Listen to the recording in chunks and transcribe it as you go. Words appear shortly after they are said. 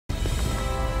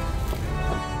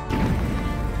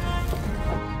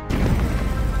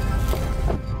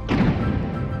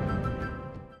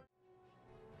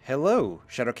Hello,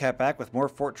 Shadowcat back with more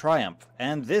Fort Triumph,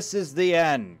 and this is the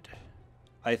end.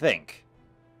 I think.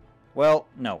 Well,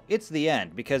 no, it's the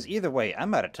end, because either way,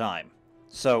 I'm out of time.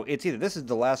 So it's either this is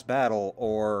the last battle,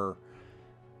 or,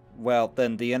 well,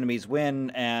 then the enemies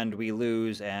win, and we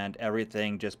lose, and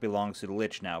everything just belongs to the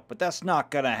Lich now. But that's not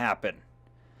gonna happen.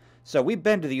 So we've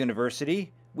been to the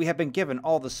university. We have been given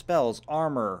all the spells,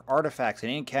 armor, artifacts,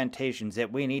 and incantations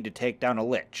that we need to take down a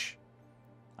Lich.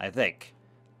 I think.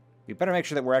 We better make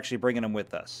sure that we're actually bringing them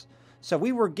with us. So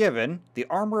we were given the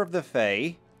armor of the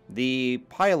Fae, the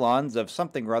pylons of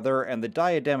something or other, and the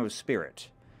diadem of spirit.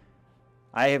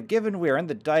 I have given Weirin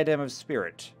the diadem of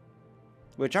spirit,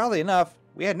 which oddly enough,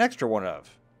 we had an extra one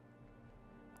of.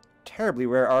 Terribly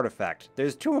rare artifact.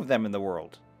 There's 2 of them in the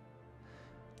world.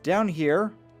 Down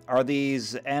here are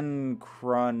these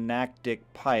enchronactic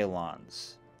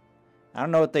pylons. I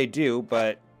don't know what they do,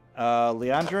 but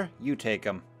Leandra, you take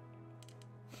them.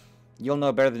 You'll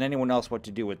know better than anyone else what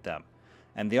to do with them.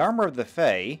 And the armor of the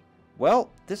Fae,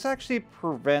 well, this actually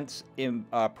prevents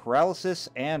paralysis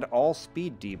and all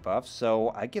speed debuffs, so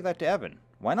I give that to Evan.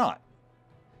 Why not?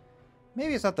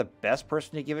 Maybe it's not the best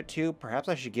person to give it to. Perhaps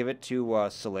I should give it to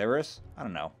Solaris. I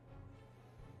don't know.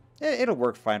 It'll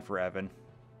work fine for Evan.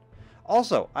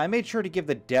 Also, I made sure to give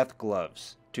the death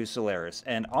gloves to Solaris,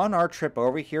 and on our trip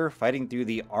over here, fighting through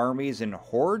the armies and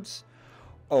hordes,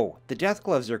 oh, the death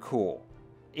gloves are cool,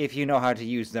 if you know how to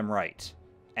use them right.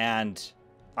 And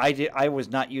I was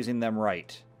not using them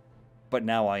right, but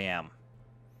now I am.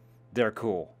 They're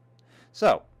cool.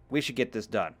 So, we should get this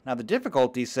done. Now, the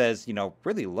difficulty says, you know,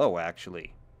 really low,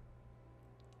 actually.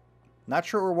 Not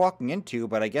sure what we're walking into,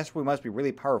 but I guess we must be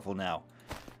really powerful now.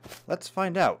 Let's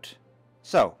find out.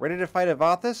 So, ready to fight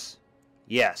Avathas?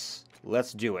 Yes,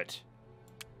 let's do it.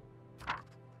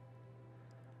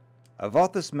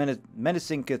 Avathas'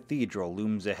 menacing cathedral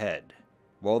looms ahead,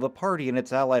 while the party and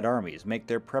its allied armies make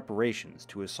their preparations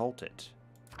to assault it.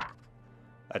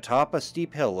 Atop a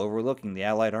steep hill overlooking the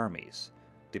allied armies,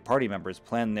 the party members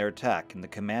plan their attack in the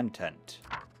command tent.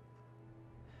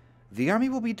 The army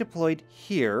will be deployed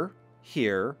here,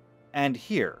 here, and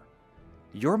here.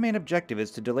 Your main objective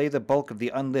is to delay the bulk of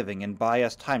the unliving and buy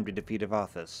us time to defeat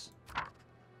Avathas.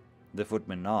 The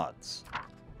footman nods.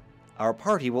 Our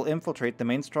party will infiltrate the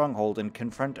main stronghold and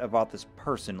confront Avathas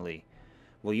personally.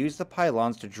 We'll use the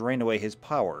pylons to drain away his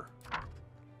power.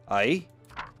 Aye?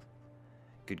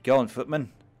 Good going,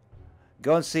 footman.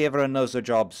 Go and see everyone knows their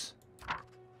jobs.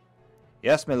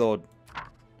 Yes, my lord.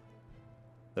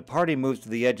 The party moves to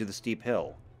the edge of the steep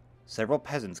hill. Several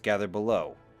peasants gather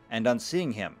below, and on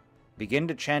seeing him, begin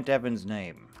to chant Evan's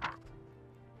name.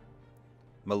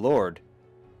 My lord,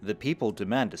 the people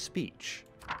demand a speech.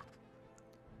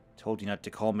 Told you not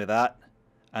to call me that,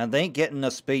 and they ain't getting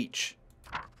a speech.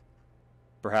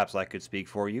 Perhaps I could speak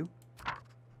for you?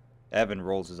 Evan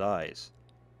rolls his eyes.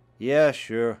 Yeah,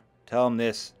 sure. Tell him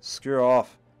this. Screw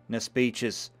off. No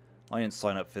speeches. I didn't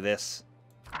sign up for this.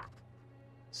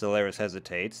 Solaris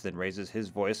hesitates, then raises his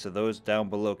voice so those down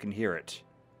below can hear it.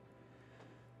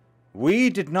 We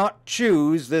did not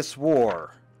choose this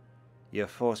war. You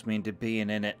forced me into being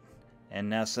in it, and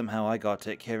now somehow I gotta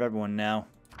take care of everyone now.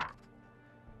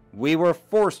 We were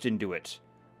forced into it,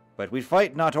 but we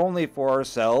fight not only for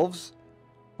ourselves,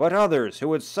 but others who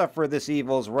would suffer this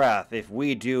evil's wrath if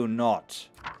we do not.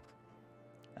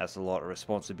 That's a lot of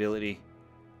responsibility,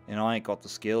 and I ain't got the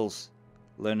skills.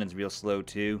 Learning's real slow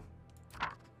too.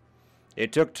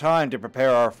 It took time to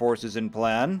prepare our forces and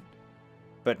plan,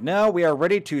 but now we are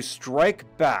ready to strike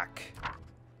back.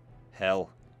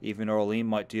 Hell, even Orlean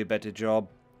might do a better job.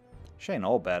 She ain't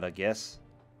all bad, I guess,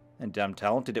 and damn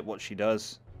talented at what she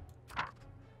does.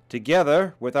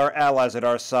 Together, with our allies at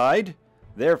our side,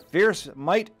 their fierce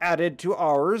might added to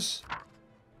ours,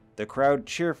 the crowd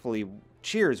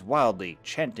cheers wildly,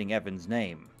 chanting Evan's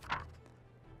name.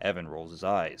 Evan rolls his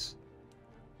eyes.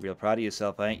 Real proud of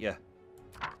yourself, ain't ya?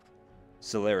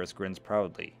 Solaris grins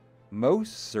proudly.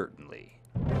 Most certainly.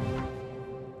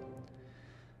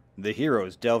 The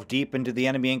heroes delve deep into the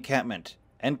enemy encampment,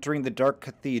 entering the dark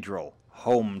cathedral,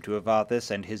 home to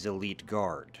Avathas and his elite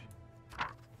guard.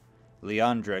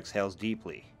 Leandra exhales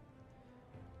deeply.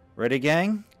 Ready,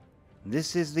 gang?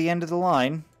 This is the end of the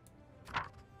line.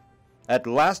 At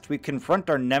last we confront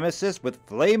our nemesis with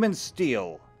flame and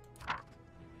steel.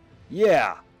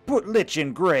 Yeah, put Lich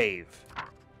in grave.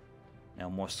 No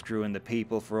more screwing the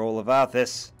people for all of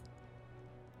Avathas.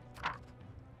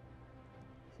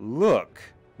 Look,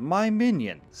 my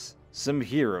minions. Some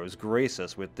heroes grace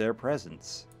us with their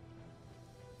presence.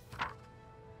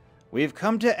 We've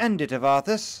come to end it,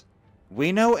 Avathas.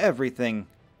 We know everything.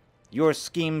 Your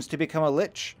schemes to become a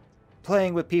lich,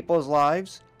 playing with people's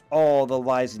lives, all the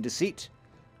lies and deceit.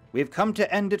 We've come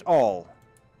to end it all.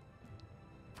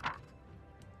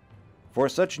 For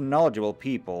such knowledgeable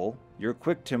people, you're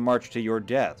quick to march to your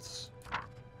deaths.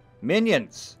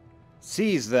 Minions,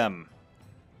 seize them.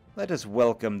 Let us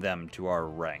welcome them to our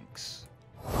ranks.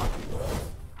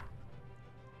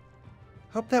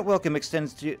 Hope that welcome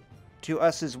extends to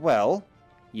us as well,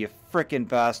 you frickin'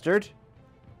 bastard.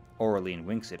 Aureline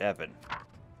winks at Evan.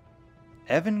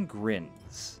 Evan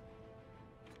grins.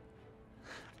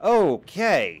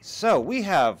 Okay, so we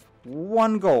have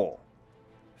one goal.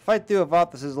 Fight through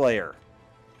Avathas' lair.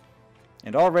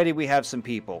 And already we have some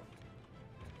people.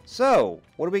 So,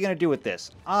 what are we going to do with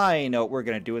this? I know what we're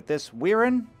going to do with this.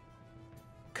 Weirin,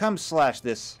 come slash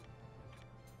this.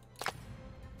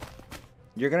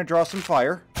 You're going to draw some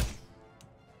fire.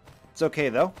 It's okay,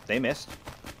 though. They missed.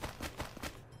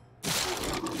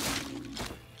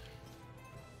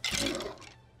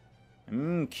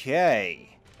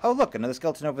 Okay. Oh, look, another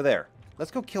skeleton over there. Let's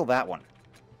go kill that one.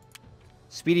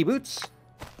 Speedy boots.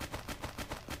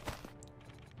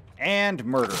 And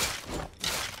murder.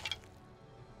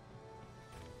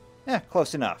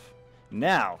 Close enough.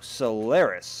 Now,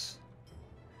 Solaris.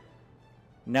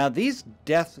 Now, these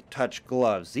Death Touch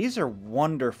gloves, these are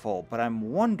wonderful, but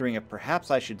I'm wondering if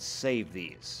perhaps I should save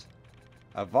these.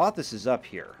 Avathas is up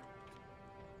here.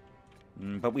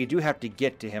 But we do have to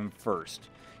get to him first.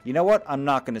 You know what? I'm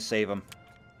not going to save him.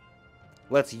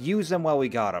 Let's use them while we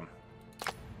got them.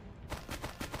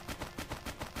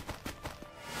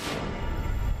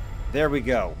 There we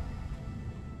go.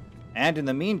 And in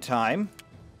the meantime,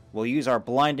 we'll use our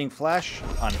blinding flash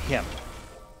on him.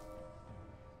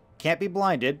 Can't be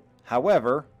blinded.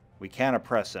 However, we can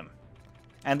oppress him.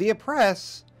 And the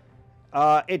oppress,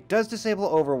 it does disable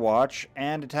Overwatch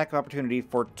and attack of opportunity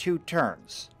for 2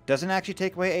 turns. Doesn't actually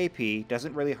take away AP,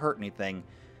 doesn't really hurt anything.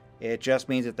 It just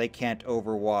means that they can't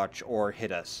Overwatch or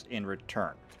hit us in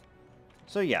return.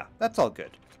 So yeah, that's all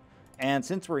good. And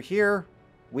since we're here,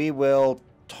 we will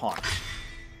taunt.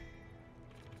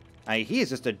 He is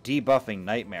just a debuffing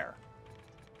nightmare.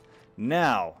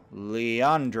 Now,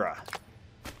 Leandra.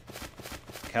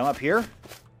 Come up here.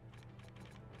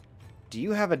 Do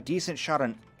you have a decent shot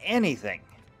on anything?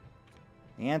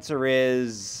 The answer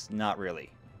is not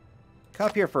really. Come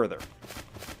up here further.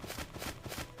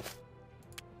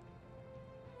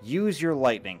 Use your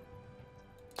lightning.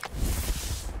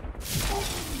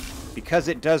 Because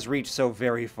it does reach so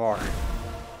very far.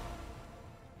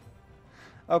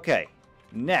 Okay,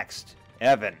 next,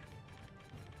 Evan.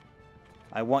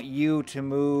 I want you to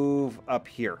move up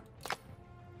here.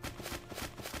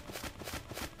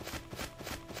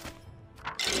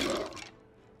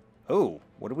 Oh,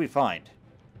 what did we find?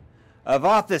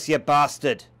 Avathas, you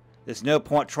bastard! There's no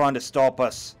point trying to stop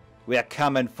us. We are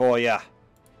coming for ya.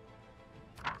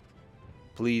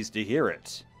 Pleased to hear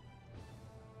it.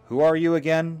 Who are you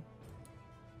again?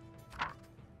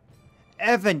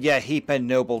 Evan, ye heap of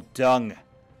noble dung.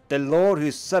 The lord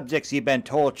whose subjects ye been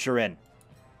torturing.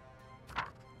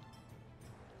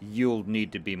 You'll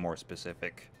need to be more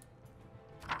specific.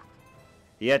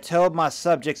 Ye told my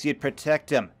subjects you'd protect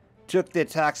him, took their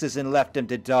taxes and left him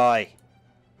to die.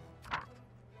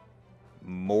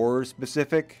 More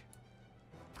specific?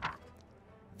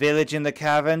 Village in the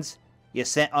caverns, you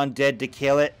sent undead to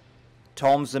kill it.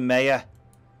 Tom's the mayor.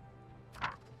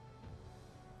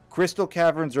 Crystal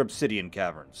caverns or obsidian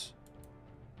caverns?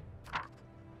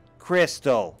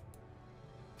 Crystal.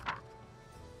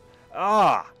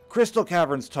 Ah, Crystal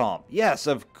caverns, Tom. Yes,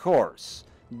 of course.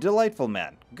 Delightful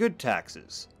man. Good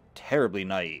taxes. Terribly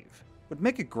naive. Would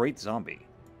make a great zombie.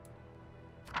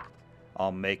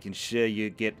 I'm making sure you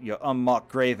get your unmarked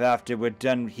grave after we're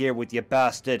done here with you,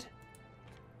 bastard.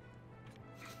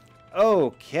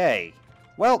 Okay.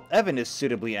 Well, Evan is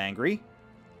suitably angry,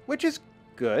 which is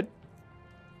good.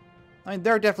 I mean,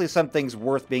 there are definitely some things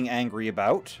worth being angry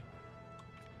about.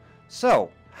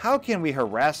 So, how can we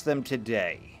harass them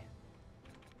today?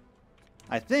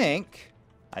 I think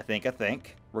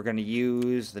we're going to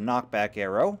use the knockback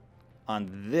arrow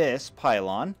on this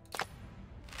pylon.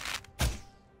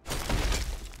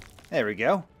 There we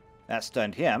go. That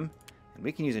stunned him. And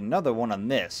we can use another one on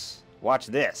this. Watch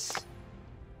this.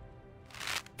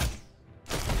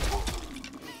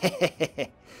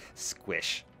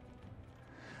 Squish.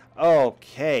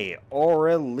 Okay,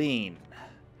 Aureline.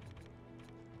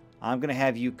 I'm going to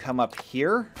have you come up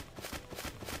here.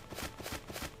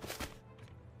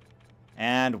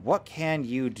 And what can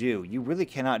you do? You really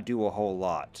cannot do a whole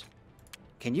lot.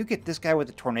 Can you get this guy with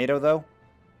the tornado, though?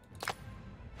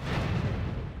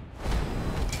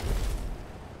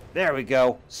 There we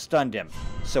go. Stunned him.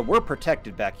 So we're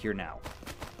protected back here now.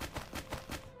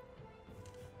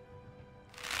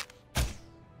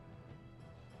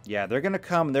 Yeah, they're going to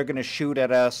come, they're going to shoot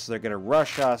at us, they're going to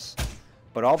rush us,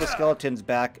 but all the skeletons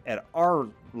back at our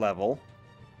level,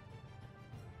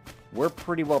 we're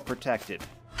pretty well protected.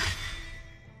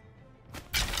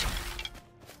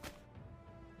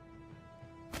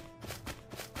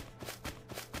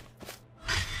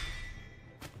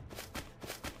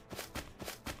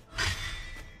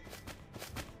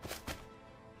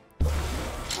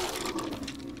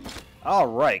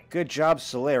 Alright, good job,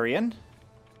 Solarian.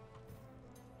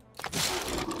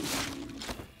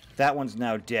 That one's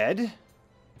now dead.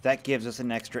 That gives us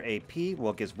an extra AP.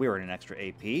 Well, it gives Weirin an extra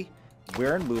AP.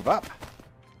 Weirin, move up.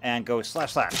 And go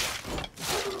slash slash.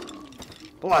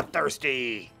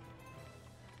 Bloodthirsty!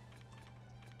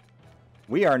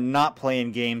 We are not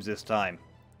playing games this time.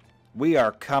 We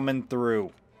are coming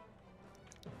through.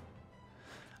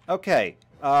 Okay.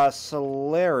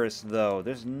 Solaris, though,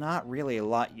 there's not really a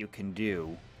lot you can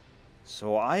do.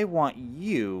 So I want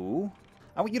you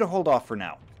to hold off for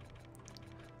now.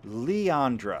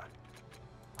 Leandra,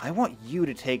 I want you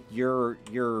to take your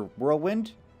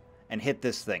whirlwind and hit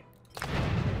this thing.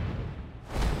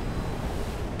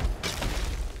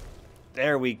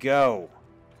 There we go.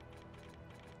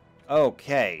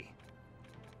 Okay.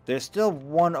 There's still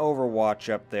one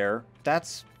Overwatch up there.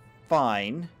 That's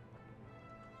fine.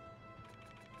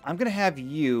 I'm going to have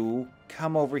you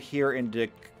come over here into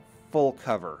full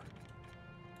cover.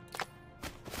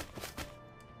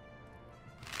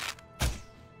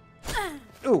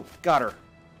 Ooh, got her.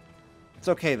 It's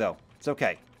okay, though. It's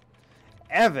okay.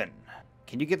 Evan,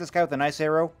 can you get this guy with a nice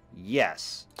arrow?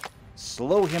 Yes.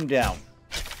 Slow him down.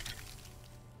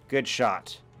 Good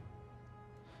shot.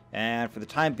 And for the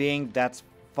time being, that's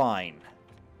fine.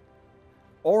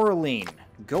 Oraline,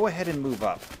 go ahead and move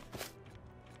up.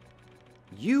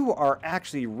 You are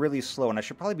actually really slow, and I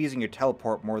should probably be using your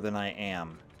teleport more than I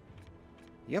am.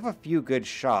 You have a few good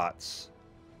shots.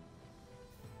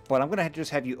 But I'm going to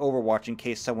just have you overwatch in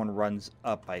case someone runs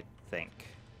up, I think.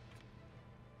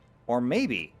 Or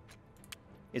maybe...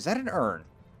 Is that an urn?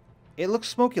 It looks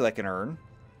smoky like an urn.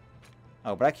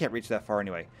 Oh, but I can't reach that far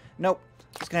anyway. Nope.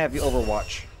 Just going to have you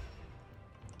overwatch.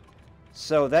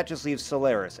 So that just leaves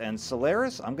Solaris. And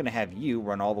Solaris, I'm going to have you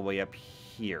run all the way up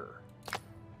here.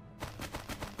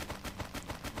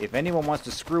 If anyone wants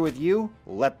to screw with you,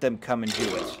 let them come and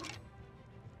do it.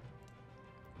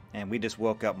 And we just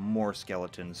woke up more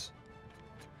skeletons.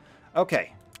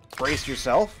 Okay. Brace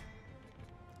yourself.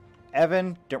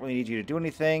 Evan, don't really need you to do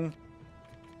anything.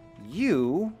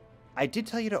 You, I did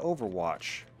tell you to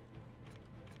overwatch.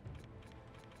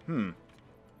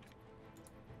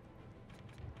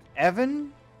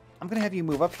 Evan, I'm going to have you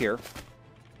move up here.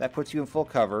 That puts you in full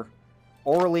cover.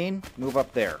 Oraline, move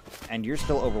up there. And you're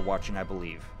still overwatching, I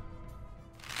believe.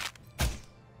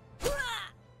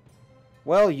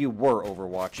 Well, you were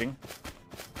overwatching.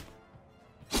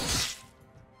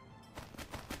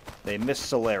 They missed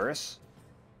Solaris.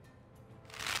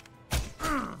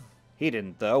 He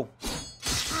didn't, though.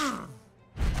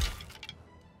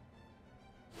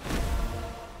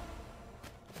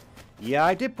 Yeah,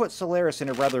 I did put Solaris in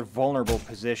a rather vulnerable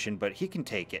position, but he can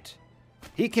take it.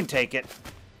 He can take it.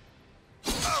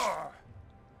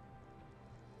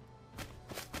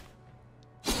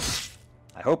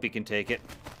 I hope he can take it.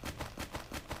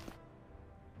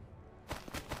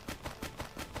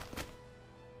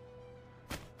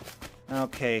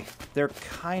 Okay, they're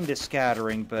kind of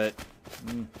scattering, but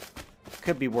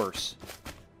could be worse.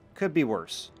 Could be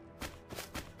worse.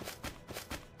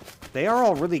 They are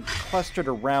all really clustered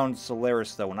around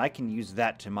Solaris, though, and I can use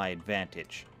that to my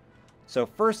advantage. So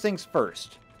first things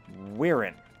first,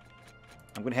 Weirin.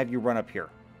 I'm going to have you run up here.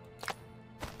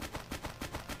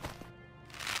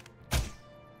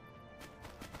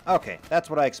 Okay, that's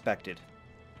what I expected.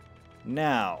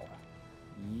 Now,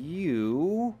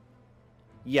 you...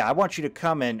 Yeah, I want you to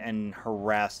come in and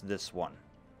harass this one.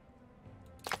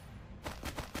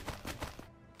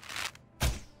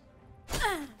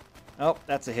 Oh,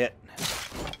 that's a hit.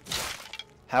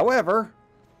 However,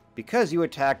 because you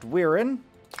attacked Weirin,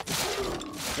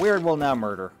 Weirin will now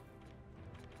murder.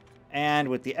 And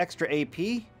with the extra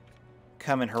AP,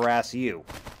 come and harass you.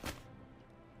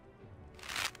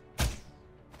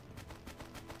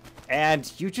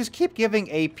 And you just keep giving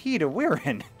AP to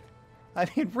Weirin. I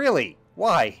mean, really?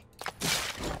 Why?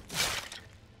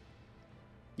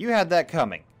 You had that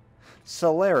coming.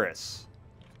 Solaris.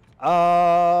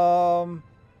 I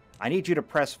need you to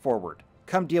press forward.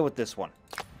 Come deal with this one.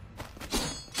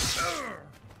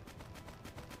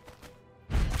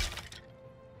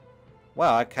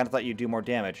 Wow, I kind of thought you'd do more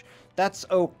damage. That's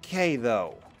okay,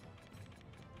 though.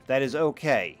 That is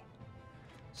okay.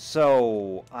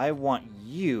 So, I want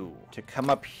you to come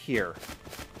up here.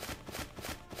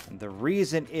 And the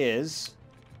reason is,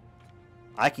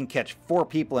 I can catch 4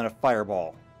 people in a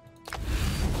fireball.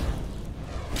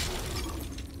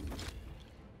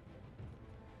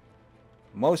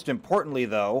 Most importantly,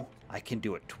 though, I can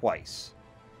do it twice.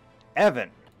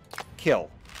 Evan, kill.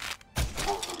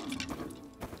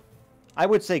 I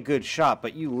would say good shot,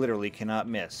 but you literally cannot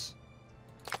miss.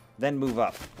 Then move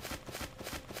up.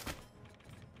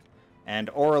 And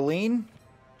Aureline?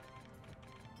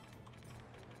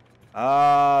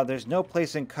 There's no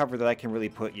place in cover that I can really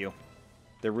put you.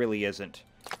 There really isn't.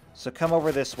 So come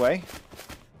over this way.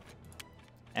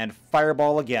 And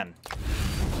fireball again.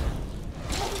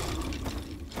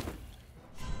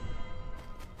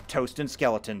 Toast and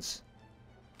skeletons.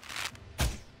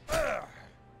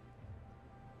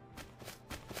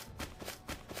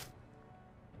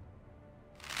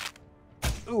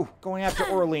 Ooh, going after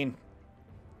Aureline.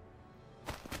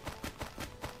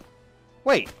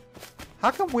 Wait,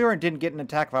 how come Weirin didn't get an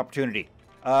attack of opportunity?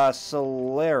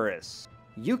 Solaris.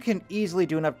 You can easily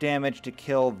do enough damage to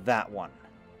kill that one,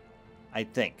 I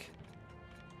think.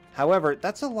 However,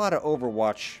 that's a lot of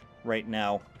Overwatch right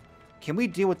now. Can we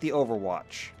deal with the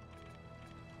Overwatch?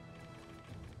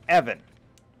 Evan.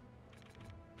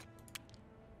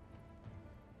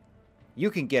 You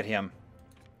can get him.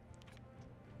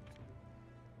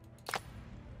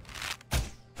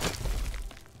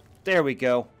 There we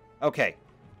go. Okay.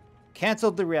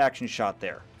 Canceled the reaction shot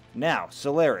there. Now,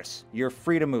 Solaris, you're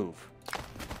free to move.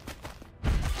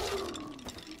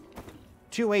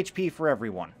 2 HP for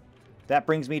everyone. That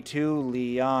brings me to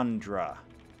Leandra.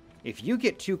 If you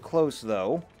get too close,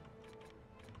 though,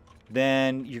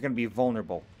 then you're going to be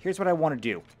vulnerable. Here's what I want to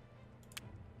do.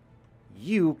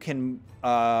 You can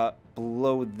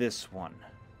blow this one.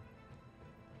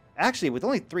 Actually, with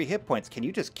only 3 hit points, can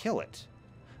you just kill it?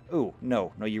 Ooh,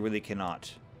 no, you really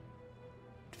cannot.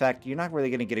 In fact, you're not really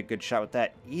going to get a good shot with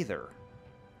that either.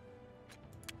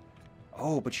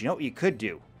 Oh, but you know what you could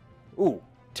do? Ooh,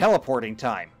 teleporting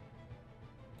time.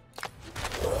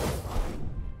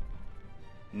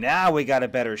 Now we got a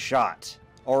better shot.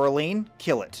 Aureline,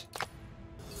 kill it.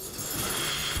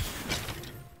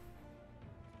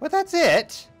 Well, that's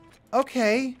it.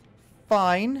 Okay,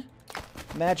 fine.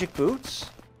 Magic boots.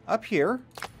 Up here.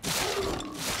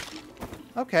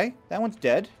 Okay, that one's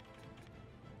dead.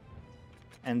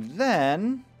 And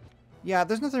then... yeah,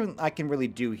 there's nothing I can really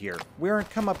do here. Weirin,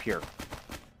 come up here.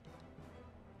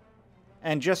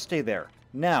 And just stay there.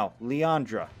 Now,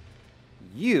 Leandra,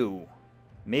 you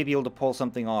may be able to pull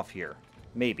something off here.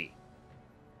 Maybe.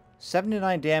 7 to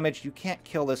 9 damage, you can't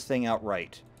kill this thing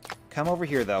outright. Come over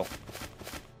here, though.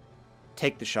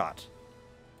 Take the shot.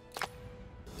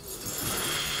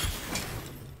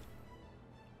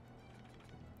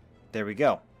 There we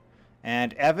go.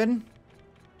 And Evan,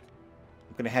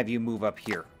 I'm going to have you move up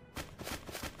here.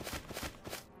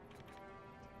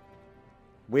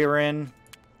 We're in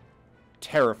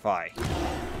Terrify.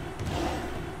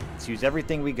 Let's use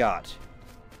everything we got.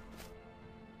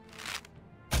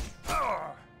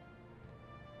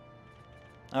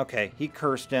 Okay, he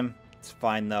cursed him. It's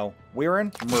fine, though. We're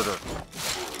in Murder.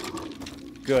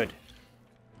 Good.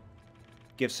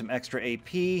 Give some extra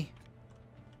AP.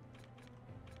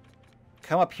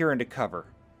 Come up here into cover.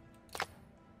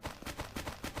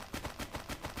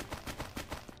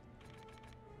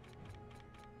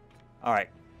 Alright,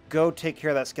 go take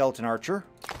care of that skeleton archer.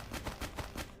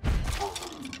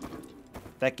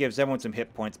 That gives everyone some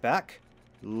hit points back.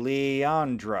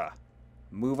 Leandra,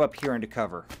 move up here into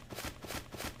cover.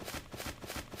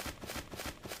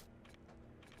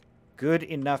 Good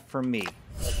enough for me.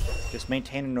 Just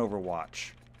maintain an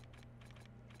overwatch.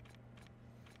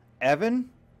 Evan,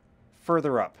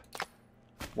 further up.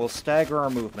 We'll stagger our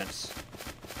movements.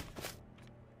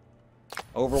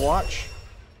 Overwatch.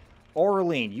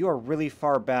 Aureline, you are really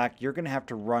far back. You're going to have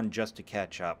to run just to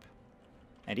catch up.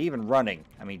 And even running,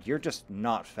 I mean, you're just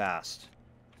not fast.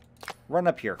 Run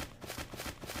up here.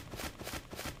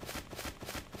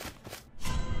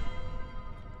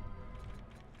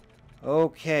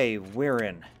 Okay, we're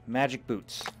in. Magic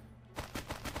boots.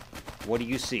 What do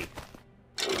you see?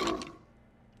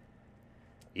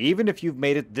 Even if you've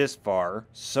made it this far,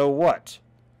 so what?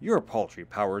 Your paltry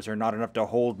powers are not enough to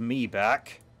hold me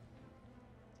back.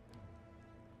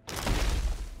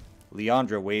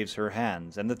 Leandra waves her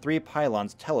hands, and the 3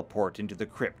 pylons teleport into the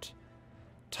crypt.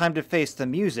 Time to face the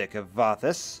music of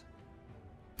Avathas.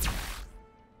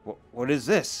 What is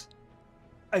this?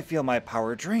 I feel my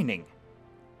power draining.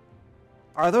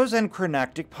 Are those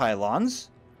encronactic pylons?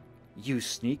 You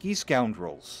sneaky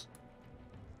scoundrels.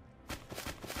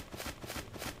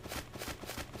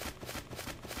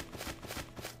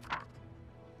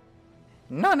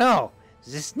 No.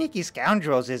 The sneaky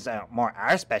scoundrels is more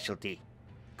our specialty.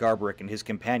 Garberick and his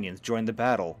companions joined the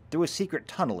battle through a secret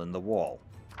tunnel in the wall.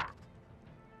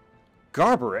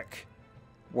 Garberick?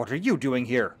 What are you doing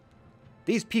here?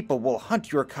 These people will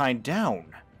hunt your kind down.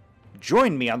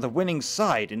 Join me on the winning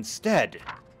side instead.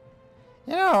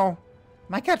 You know,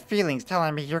 my gut feeling's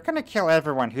telling me you're gonna kill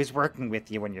everyone who's working with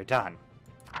you when you're done.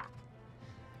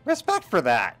 Respect for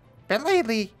that, but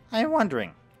lately, I'm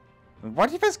wondering,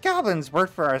 what if us goblins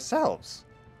work for ourselves?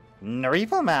 No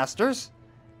evil masters,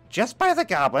 just by the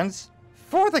goblins,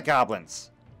 for the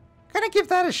goblins. Gonna give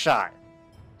that a shot.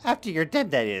 After you're dead,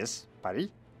 that is,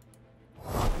 buddy.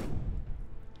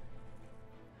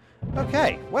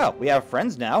 Okay, well, we have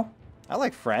friends now. I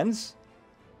like friends.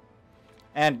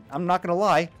 And I'm not gonna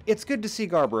lie, it's good to see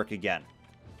Garberick again.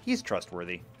 He's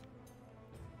trustworthy.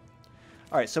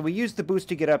 Alright, so we used the boost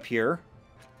to get up here.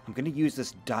 I'm gonna use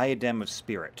this Diadem of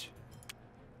Spirit.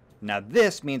 Now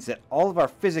this means that all of our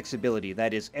physics ability,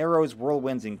 that is arrows,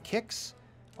 whirlwinds, and kicks,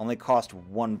 only cost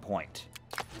 1 point.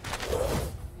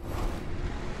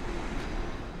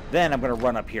 Then I'm gonna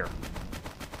run up here.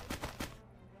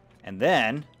 And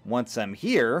then, once I'm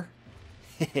here,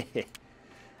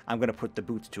 I'm gonna put the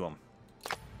boots to him.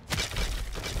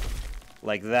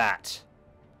 Like that.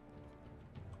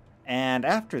 And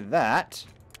after that,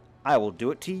 I will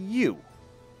do it to you.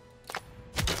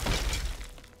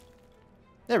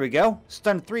 There we go.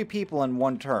 Stunned 3 people in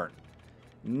 1 turn.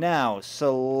 Now,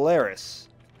 Solaris,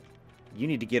 you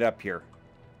need to get up here.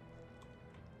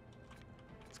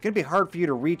 It's going to be hard for you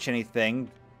to reach anything,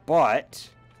 but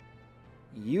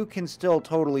you can still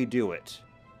totally do it.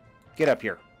 Get up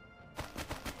here.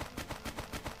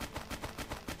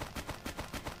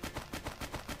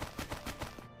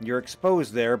 You're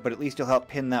exposed there, but at least you'll help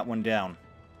pin that one down.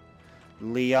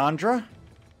 Leandra?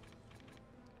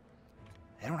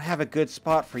 I don't have a good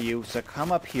spot for you, so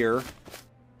come up here.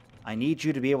 I need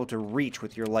you to be able to reach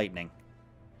with your lightning.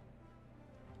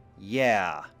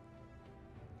 Yeah.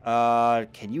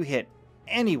 Can you hit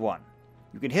anyone?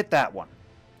 You can hit that one.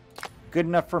 Good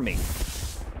enough for me.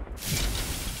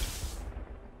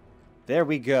 There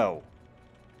we go.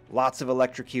 Lots of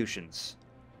electrocutions.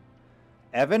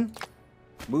 Evan,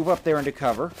 move up there into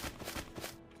cover.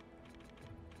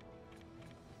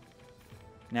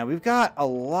 Now, we've got a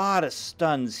lot of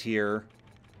stuns here.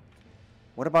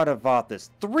 What about Avathas?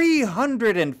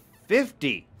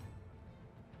 350!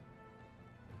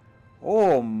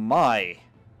 Oh my.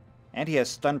 And he has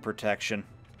stun protection.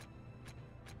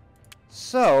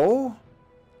 So,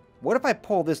 what if I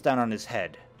pull this down on his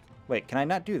head? Wait, can I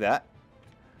not do that?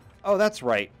 Oh, that's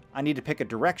right. I need to pick a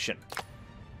direction.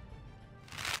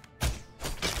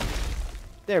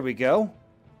 There we go.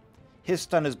 His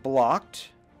stun is blocked.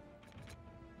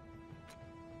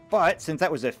 But, since that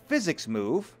was a physics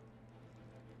move,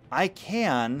 I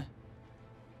can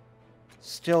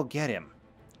still get him.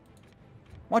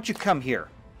 Why don't you come here?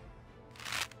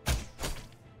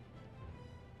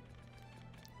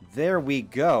 There we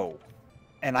go.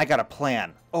 And I got a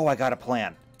plan. Oh, I got a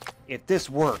plan. If this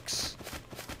works.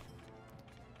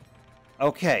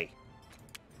 Okay.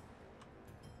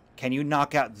 Can you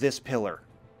knock out this pillar?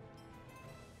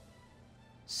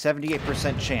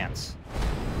 78% chance.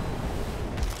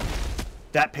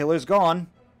 That pillar's gone.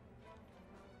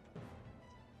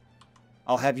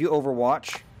 I'll have you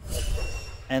overwatch.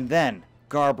 And then,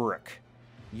 Garberick.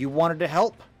 You wanted to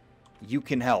help? You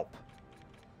can help.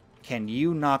 Can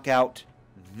you knock out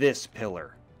this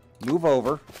pillar? Move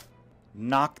over.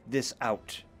 Knock this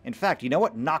out. In fact, you know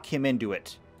what? Knock him into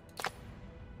it.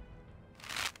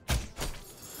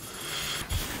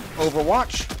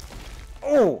 Overwatch.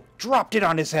 Oh, dropped it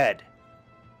on his head.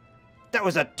 That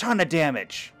was a ton of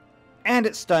damage. And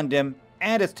it stunned him,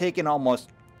 and it's taken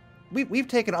almost... We've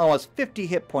taken almost 50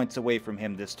 hit points away from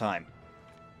him this time.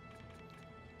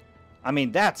 I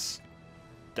mean, that's...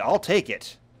 I'll take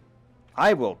it.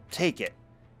 I will take it.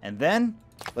 And then,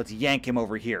 let's yank him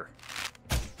over here.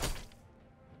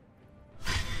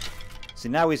 So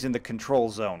now he's in the control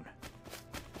zone.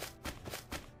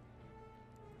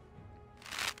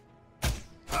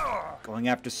 Going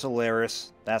after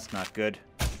Solaris. That's not good.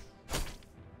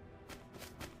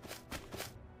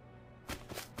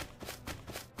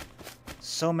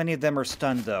 So many of them are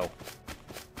stunned, though.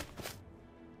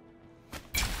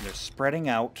 They're spreading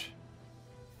out.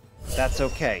 That's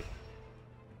okay.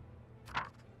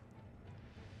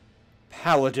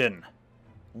 Paladin,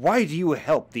 why do you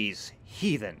help these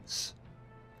heathens?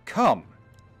 Come,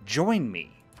 join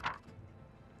me.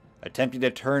 Attempting to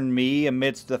turn me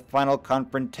amidst the final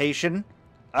confrontation?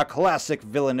 A classic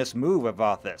villainous move,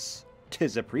 Avathas.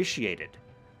 'Tis appreciated.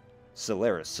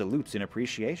 Solaris salutes in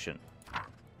appreciation.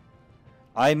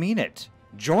 I mean it.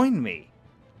 Join me.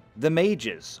 The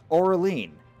mages,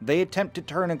 Aureline, they attempt to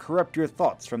turn and corrupt your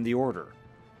thoughts from the Order.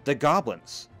 The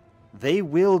goblins, they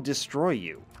will destroy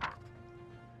you.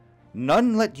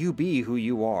 None let you be who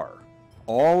you are.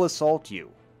 All assault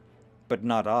you, but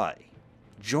not I.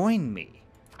 Join me.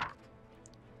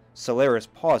 Celeris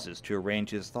pauses to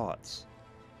arrange his thoughts.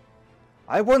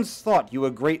 I once thought you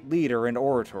a great leader and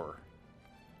orator.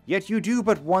 Yet you do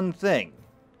but one thing.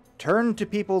 Turn to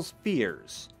people's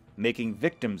fears, making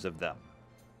victims of them.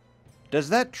 Does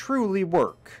that truly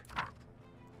work?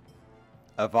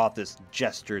 Avathas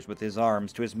gestures with his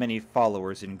arms to his many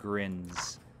followers and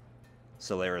grins.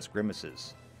 Celeris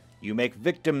grimaces. You make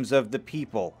victims of the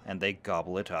people, and they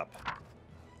gobble it up.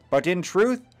 But in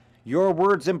truth, your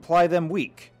words imply them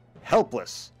weak,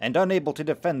 helpless, and unable to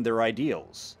defend their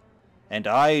ideals. And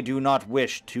I do not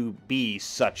wish to be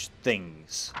such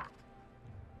things.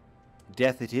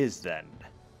 Death it is, then,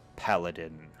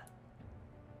 Paladin.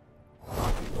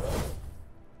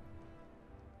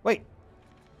 Wait,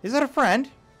 is that a friend?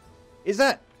 Is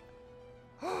that...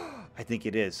 I think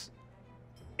it is.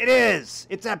 It is!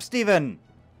 It's Steven!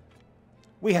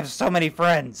 We have so many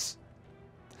friends!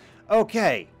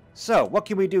 Okay, so what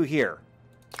can we do here?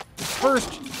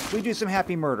 First, we do some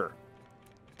happy murder.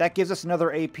 That gives us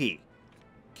another AP.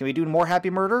 Can we do more happy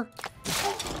murder?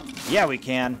 Yeah, we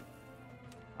can.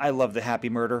 I love the happy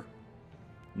murder.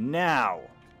 Now,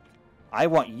 I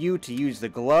want you to use the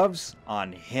gloves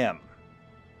on him.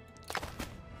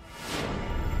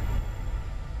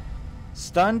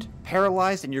 Stunned,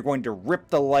 paralyzed, and you're going to rip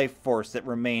the life force that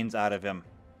remains out of him.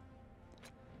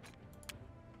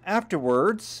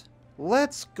 Afterwards,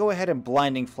 let's go ahead and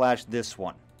blinding flash this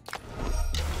one.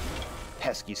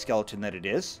 Pesky skeleton that it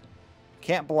is.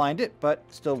 Can't blind it, but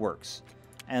still works.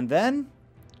 And then,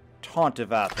 taunt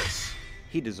Avathas.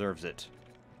 He deserves it.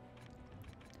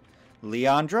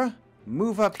 Leandra,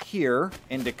 move up here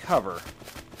into cover.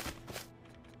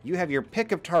 You have your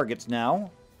pick of targets now.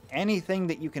 Anything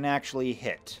that you can actually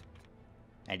hit.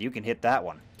 And you can hit that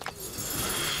one.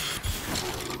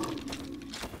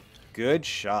 Good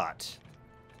shot.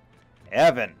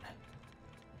 Evan.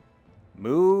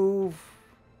 Move.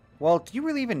 Well, do you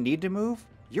really even need to move?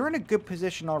 You're in a good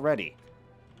position already.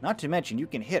 Not to mention, you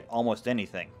can hit almost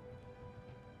anything.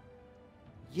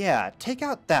 Yeah, take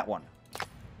out that one.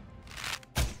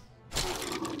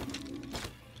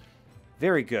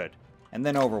 Very good. And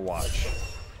then Overwatch.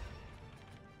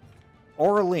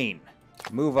 Aureline,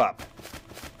 move up.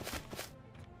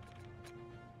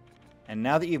 And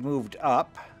now that you've moved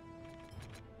up,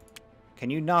 can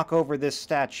you knock over this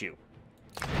statue?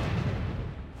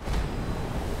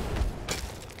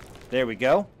 There we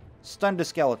go. Stunned a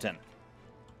skeleton.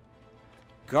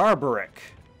 Garbaric.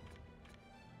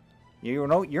 You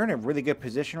know, you're in a really good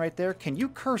position right there. Can you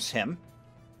curse him?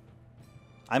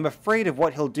 I'm afraid of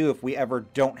what he'll do if we ever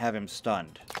don't have him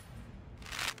stunned.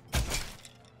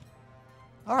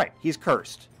 Alright, he's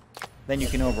cursed. Then you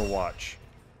can Overwatch.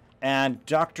 And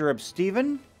Dr.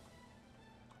 Steven?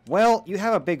 Well, you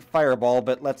have a big fireball,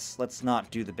 but let's not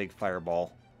do the big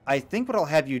fireball. I think what I'll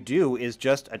have you do is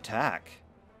just attack.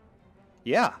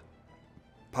 Yeah.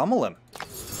 Pummel him.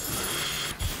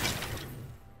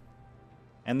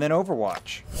 And then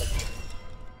Overwatch.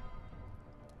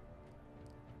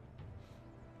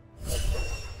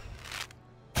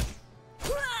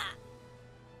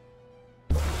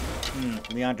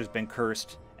 Leandra's been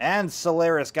cursed. And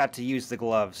Celeris got to use the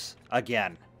gloves.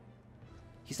 Again.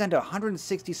 He's down to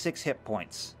 166 hit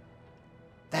points.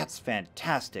 That's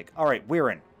fantastic. Alright,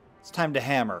 Weirin. It's time to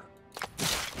hammer.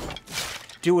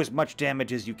 Do as much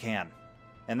damage as you can.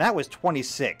 And that was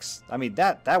 26. I mean,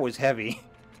 that was heavy.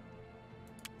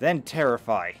 Then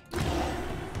Terrify.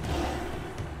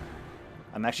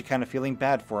 I'm actually kind of feeling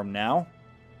bad for him now.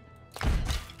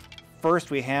 First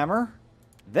we hammer.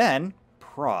 Then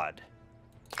prod.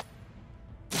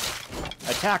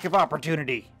 Attack of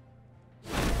opportunity.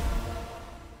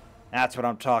 That's what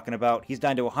I'm talking about. He's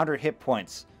down to 100 hit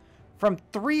points. From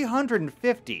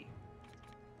 350.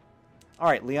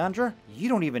 Alright, Leandra, you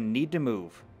don't even need to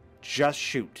move. Just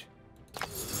shoot.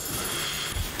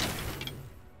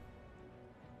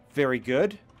 Very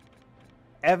good.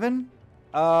 Evan,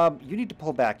 you need to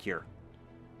pull back here.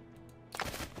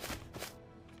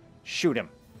 Shoot him.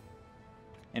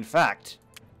 In fact,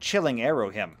 chilling arrow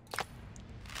him.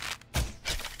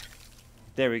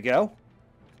 There we go.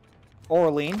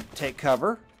 Aureline, take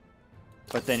cover,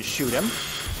 but then shoot him.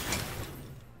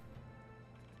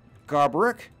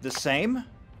 Garbaric, the same.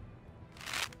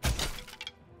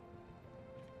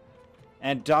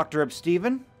 And Dr.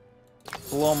 Steven,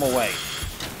 blow him away.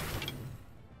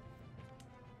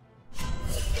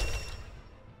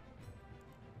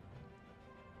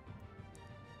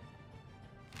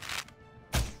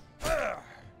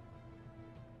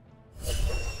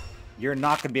 You're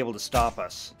not going to be able to stop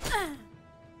us.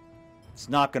 It's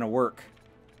not going to work.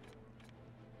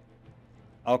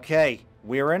 Okay,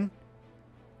 Weirin.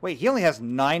 Wait, he only has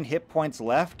 9 hit points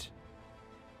left?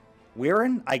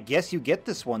 Weirin, I guess you get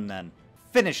this one then.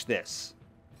 Finish this.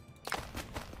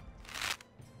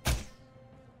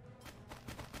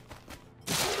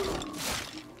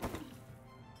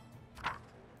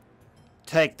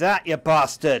 Take that, you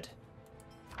bastard!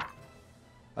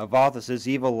 Avathas'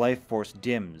 evil life force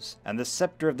dims, and the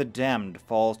sceptre of the damned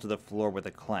falls to the floor with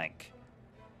a clank.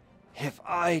 If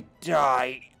I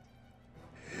die,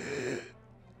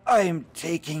 I'm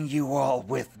taking you all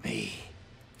with me.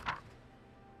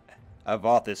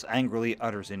 Avathas angrily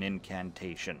utters an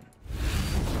incantation.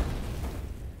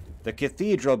 The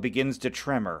cathedral begins to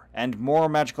tremor, and more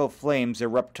magical flames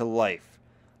erupt to life.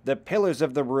 The pillars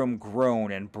of the room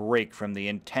groan and break from the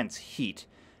intense heat,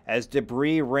 as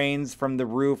debris rains from the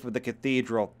roof of the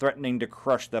cathedral, threatening to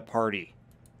crush the party.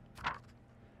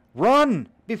 Run!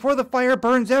 Before the fire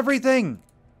burns everything!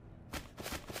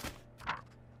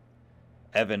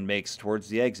 Evan makes towards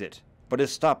the exit, but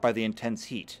is stopped by the intense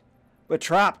heat. We're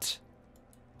trapped!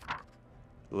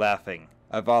 Laughing,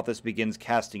 Avathas begins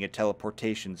casting a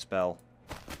teleportation spell.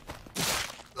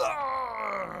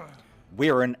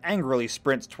 Weirin angrily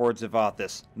sprints towards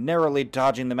Avathas, narrowly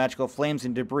dodging the magical flames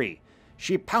and debris.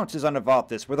 She pounces on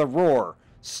Avathas with a roar,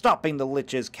 stopping the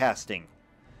lich's casting.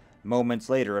 Moments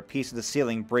later, a piece of the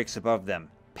ceiling breaks above them,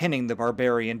 pinning the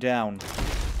barbarian down.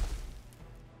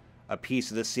 A piece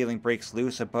of the ceiling breaks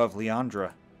loose above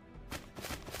Leandra.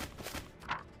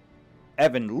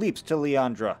 Evan leaps to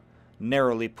Leandra,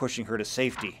 narrowly pushing her to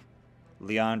safety.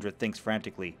 Leandra thinks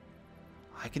frantically.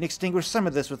 I can extinguish some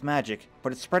of this with magic,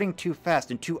 but it's spreading too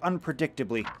fast and too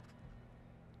unpredictably.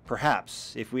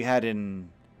 Perhaps, if we had an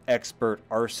expert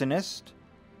arsonist?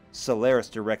 Solaris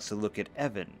directs a look at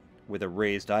Evan with a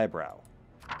raised eyebrow.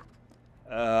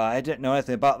 I didn't know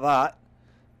anything about that.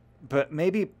 But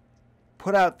maybe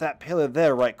put out that pillar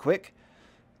there right quick,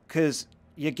 'cause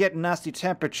you get nasty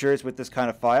temperatures with this kind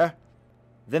of fire.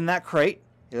 Then that crate,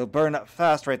 it'll burn up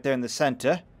fast right there in the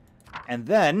center. And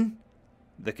then...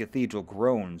 The cathedral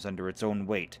groans under its own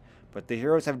weight, but the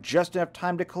heroes have just enough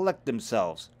time to collect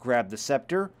themselves, grab the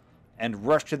scepter, and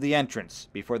rush to the entrance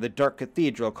before the dark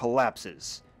cathedral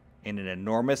collapses in an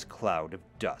enormous cloud of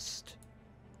dust.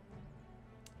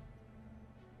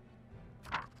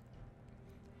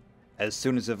 As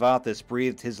soon as Avathas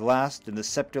breathed his last and the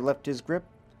scepter left his grip,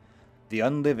 the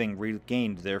unliving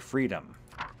regained their freedom.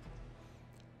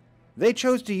 They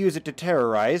chose to use it to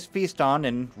terrorize, feast on,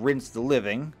 and rinse the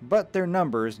living, but their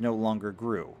numbers no longer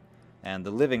grew, and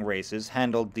the living races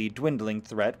handled the dwindling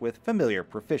threat with familiar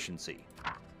proficiency.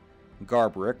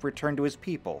 Garbaric returned to his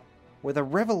people with a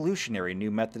revolutionary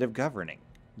new method of governing: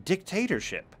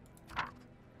 dictatorship.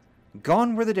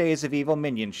 Gone were the days of evil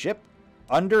minionship.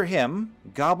 Under him,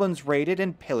 goblins raided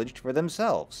and pillaged for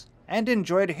themselves, and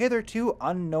enjoyed hitherto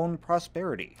unknown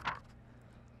prosperity.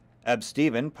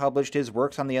 Absteven published his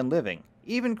works on the unliving,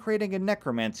 even creating a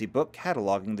necromancy book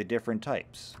cataloging the different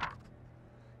types.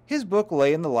 His book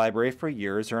lay in the library for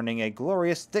years, earning a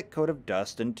glorious thick coat of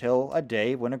dust until a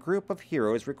day when a group of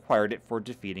heroes required it for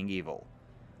defeating evil.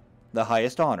 The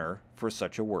highest honor for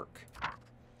such a work.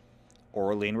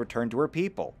 Orlean returned to her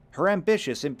people, her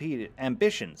ambitions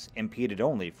impeded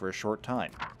only for a short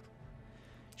time.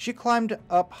 She climbed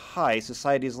up high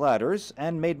society's ladders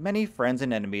and made many friends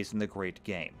and enemies in the great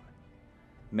game.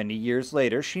 Many years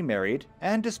later, she married,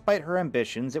 and despite her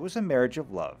ambitions, it was a marriage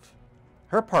of love.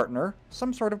 Her partner,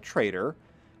 some sort of traitor,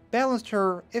 balanced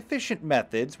her efficient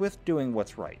methods with doing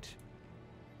what's right.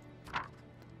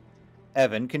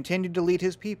 Evan continued to lead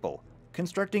his people,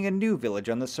 constructing a new village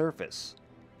on the surface.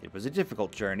 It was a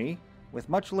difficult journey, with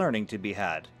much learning to be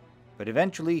had, but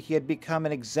eventually he had become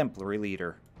an exemplary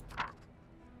leader.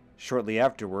 Shortly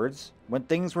afterwards, when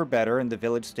things were better and the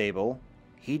village stable,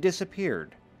 he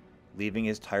disappeared, leaving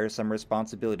his tiresome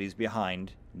responsibilities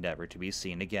behind, never to be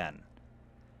seen again.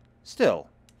 Still,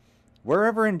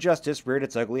 wherever injustice reared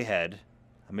its ugly head,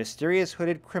 a mysterious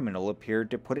hooded criminal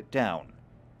appeared to put it down,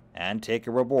 and take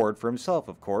a reward for himself,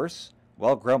 of course,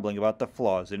 while grumbling about the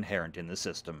flaws inherent in the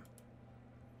system.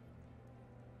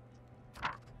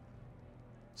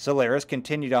 Solaris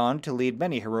continued on to lead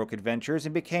many heroic adventures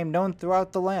and became known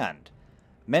throughout the land.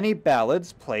 Many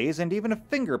ballads, plays, and even a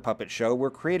finger puppet show were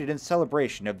created in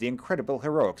celebration of the incredible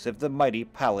heroics of the mighty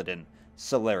paladin,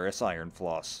 Solaris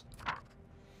Ironfloss.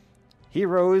 He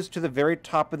rose to the very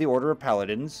top of the order of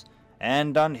paladins,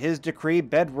 and on his decree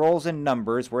bedrolls and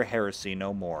numbers were heresy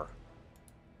no more.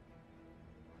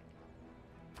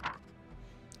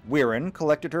 Weirin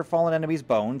collected her fallen enemy's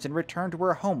bones and returned to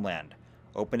her homeland,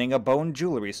 opening a bone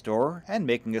jewelry store and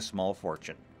making a small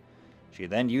fortune. She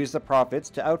then used the profits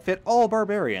to outfit all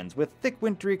barbarians with thick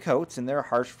wintry coats in their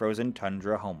harsh frozen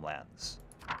tundra homelands.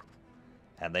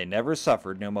 And they never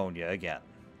suffered pneumonia again.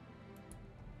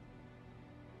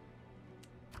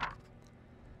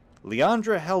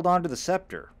 Leandra held on to the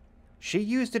sceptre. She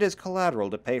used it as collateral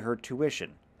to pay her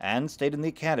tuition, and stayed in the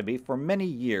academy for many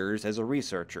years as a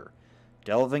researcher,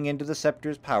 delving into the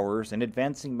sceptre's powers and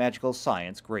advancing magical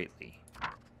science greatly.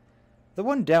 The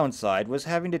one downside was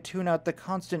having to tune out the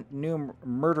constant new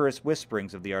murderous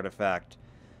whisperings of the artifact,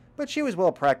 but she was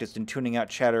well practiced in tuning out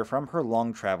chatter from her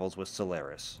long travels with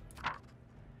Solaris.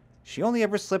 She only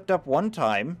ever slipped up one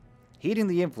time, heeding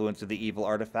the influence of the evil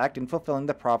artifact and fulfilling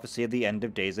the prophecy of the end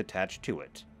of days attached to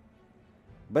it.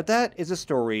 But that is a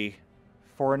story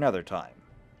for another time,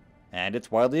 and it's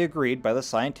widely agreed by the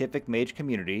scientific mage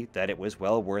community that it was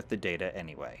well worth the data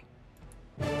anyway.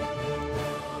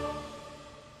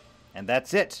 And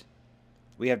that's it.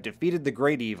 We have defeated the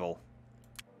great evil.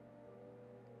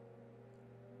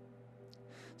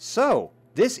 So,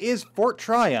 this is Fort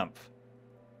Triumph.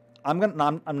 I'm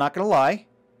not gonna lie.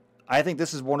 I think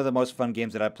this is one of the most fun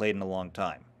games that I've played in a long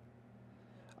time.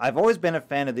 I've always been a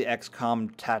fan of the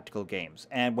XCOM tactical games,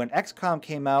 and when XCOM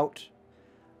came out,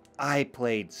 I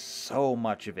played so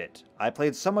much of it. I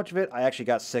actually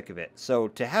got sick of it. So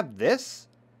to have this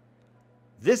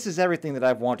is everything that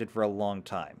I've wanted for a long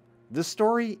time. The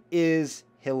story is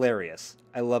hilarious.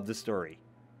 I love the story.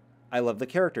 I love the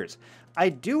characters. I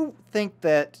do think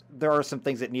that there are some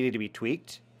things that needed to be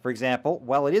tweaked. For example,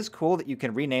 while it is cool that you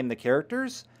can rename the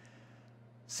characters,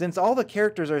 since all the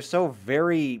characters are so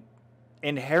very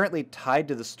inherently tied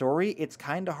to the story, it's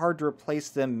kind of hard to replace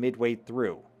them midway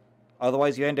through.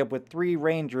 Otherwise, you end up with 3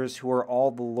 rangers who are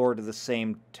all the lord of the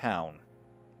same town.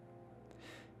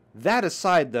 That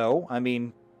aside, though, I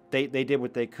mean, they did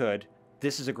what they could.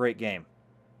 This is a great game.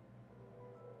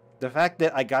 The fact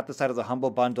that I got this out of the Humble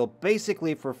Bundle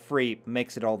basically for free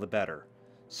makes it all the better.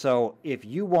 So if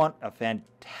you want a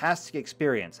fantastic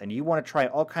experience and you want to try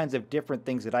all kinds of different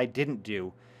things that I didn't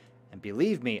do, and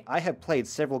believe me, I have played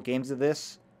several games of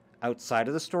this outside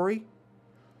of the story,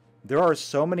 there are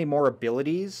so many more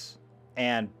abilities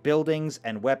and buildings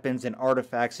and weapons and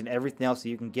artifacts and everything else that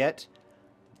you can get,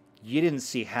 you didn't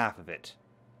see half of it.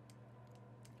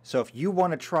 So if you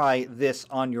want to try this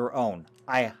on your own,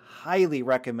 I highly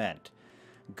recommend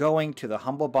going to the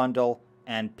Humble Bundle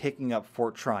and picking up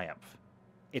Fort Triumph.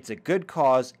 It's a good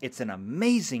cause. It's an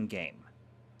amazing game.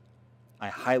 I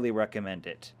highly recommend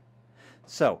it.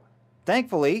 So,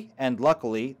 thankfully and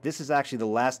luckily, this is actually the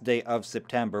last day of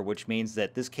September, which means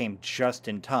that this came just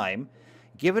in time.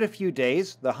 Give it a few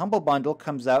days. The Humble Bundle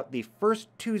comes out the first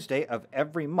Tuesday of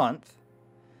every month.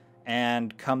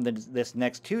 And come this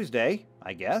next Tuesday,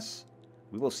 I guess,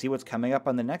 we will see what's coming up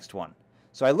on the next one.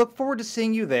 So I look forward to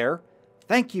seeing you there.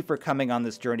 Thank you for coming on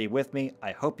this journey with me.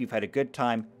 I hope you've had a good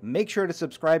time. Make sure to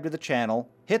subscribe to the channel.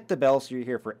 Hit the bell so you're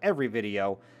here for every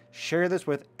video. Share this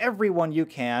with everyone you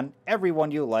can,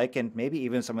 everyone you like, and maybe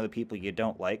even some of the people you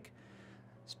don't like.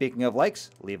 Speaking of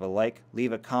likes, leave a like,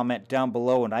 leave a comment down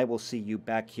below, and I will see you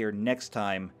back here next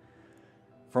time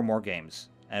for more games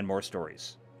and more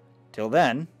stories. Till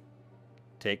then,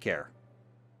 take care.